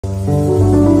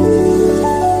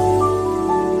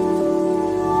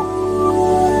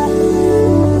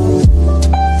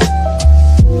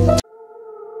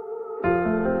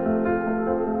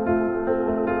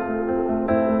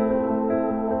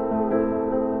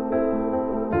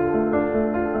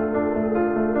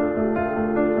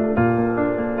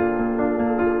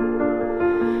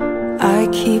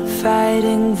keep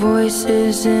fighting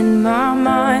voices in my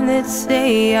mind that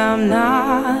say I'm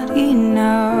not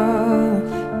enough.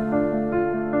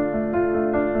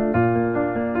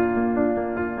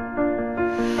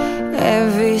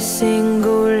 Every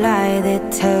single lie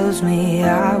that tells me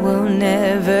I will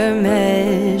never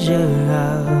measure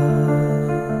up.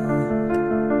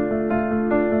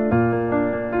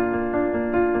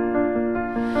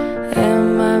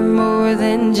 Am I more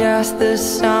than just the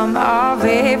sum of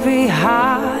every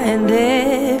high and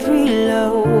every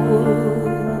low?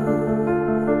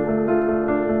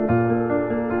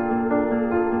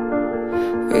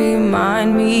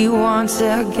 Remind me once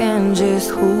again just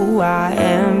who I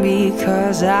am,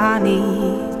 because I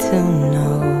need to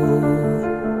know.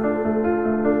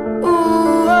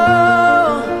 Ooh,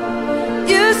 oh,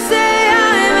 you say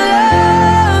I'm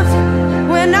loved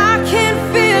when I can't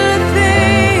feel a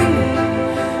thing.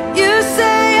 You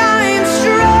say I'm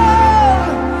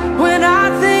strong when I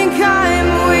think I'm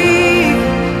weak.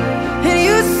 And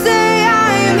you say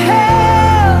I am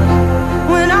held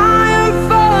when I am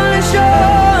falling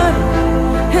short.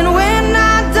 And when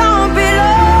I don't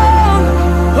belong,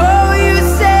 oh, you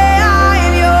say I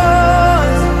am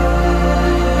yours.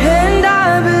 And I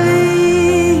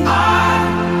believe,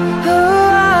 oh,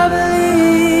 I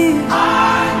believe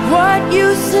what you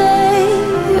say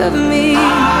of me.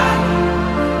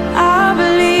 I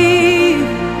believe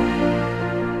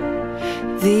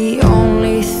the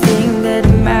only thing that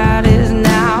matters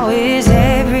now is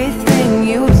everything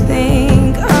you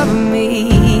think of me.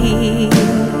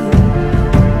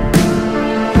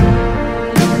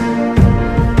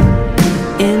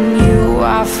 In you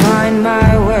I find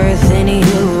my worth, in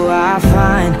you I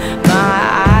find my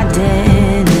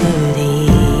identity.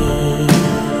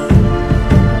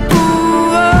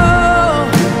 Ooh, oh,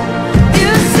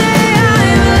 you say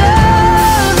I'm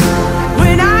loved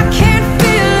when I can't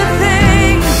feel a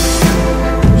thing.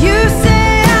 You say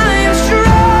I'm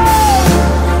strong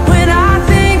when I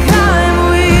think I'm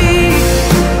weak.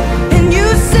 And you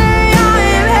say I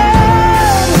am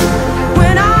held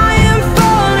when I am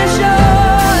falling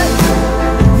short.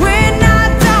 When I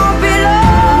don't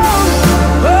belong,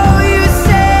 oh, you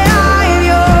say I am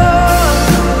yours.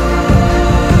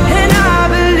 And I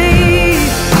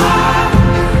believe,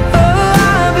 oh,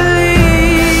 I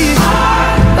believe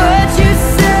what you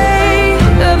say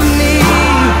of me.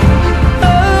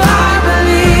 Oh, I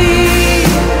believe.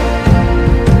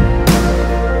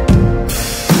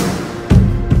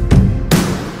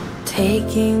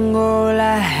 Taking all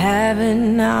I have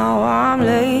and now I'm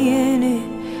laying it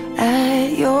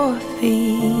at your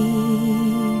feet.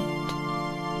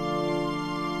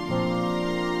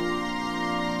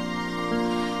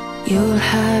 You'll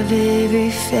have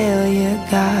every failure,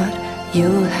 God.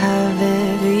 You'll have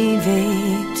every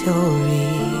victory.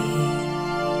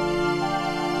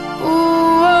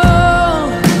 Ooh,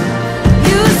 oh,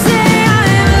 you say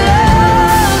I'm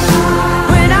loved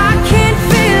when I can't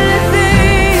feel a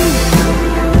thing.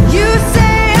 You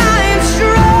say I'm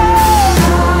strong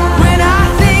when I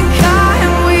think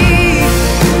I'm weak.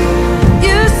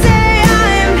 You say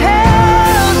I'm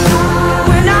held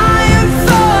when I am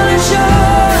falling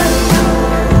short.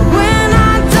 When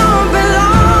I don't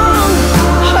belong,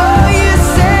 oh, you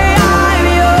say I'm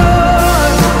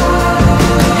yours.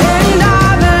 And I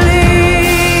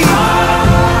believe,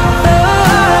 oh,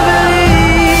 I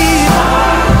believe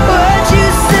what you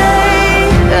say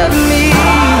of me.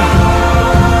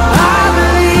 I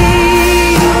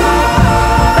believe,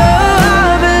 oh,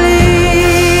 I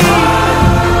believe,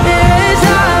 yes,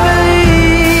 I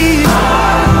believe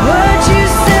what you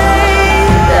say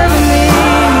of me.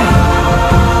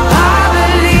 I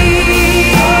believe.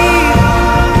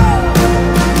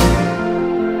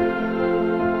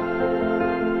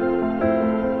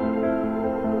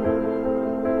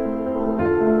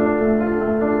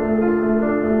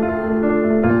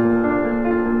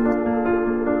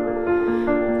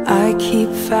 I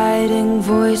keep fighting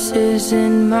voices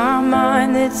in my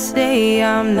mind that say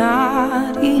I'm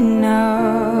not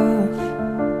enough.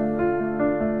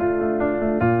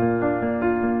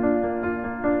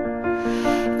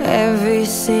 Every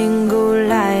single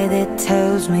lie that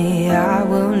tells me I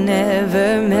will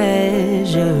never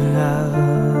measure up.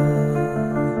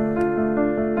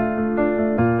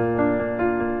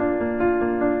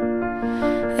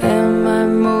 Am I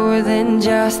more than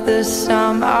just the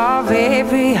sum of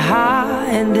every high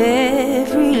and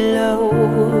every low?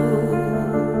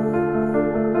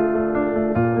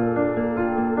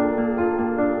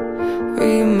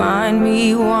 Remind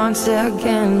me once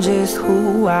again just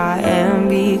who I am,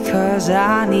 because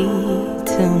I need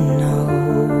to know.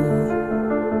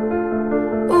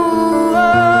 Ooh,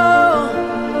 oh,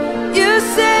 you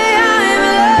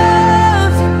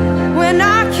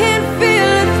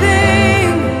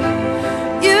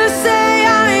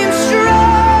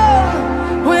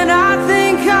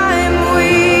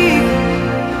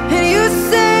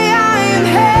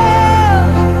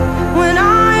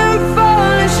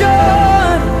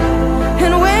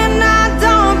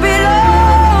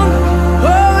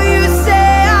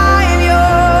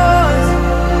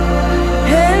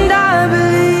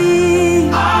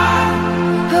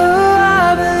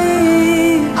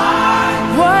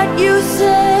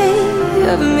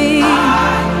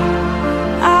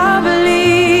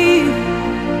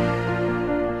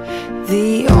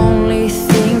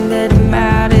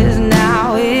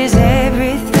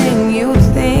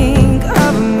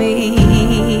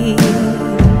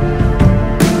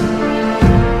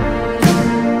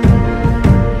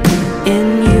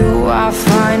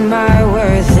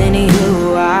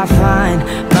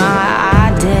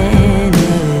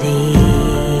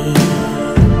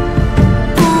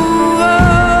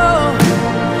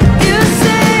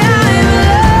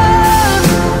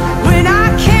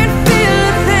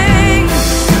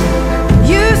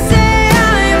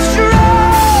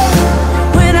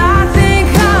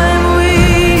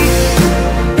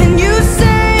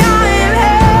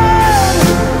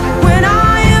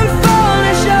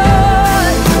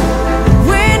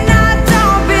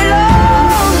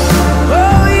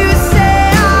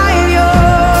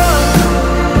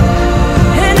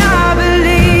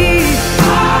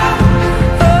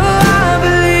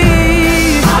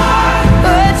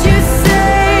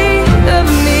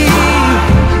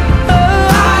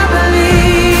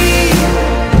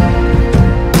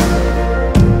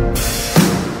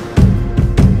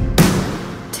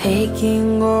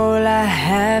taking all I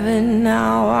have and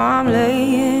now I'm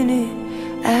laying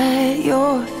it at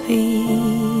your feet.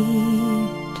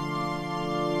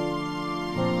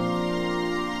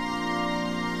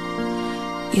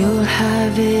 You'll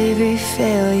have every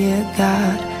failure,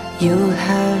 God, you'll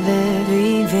have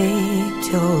every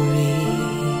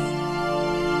victory.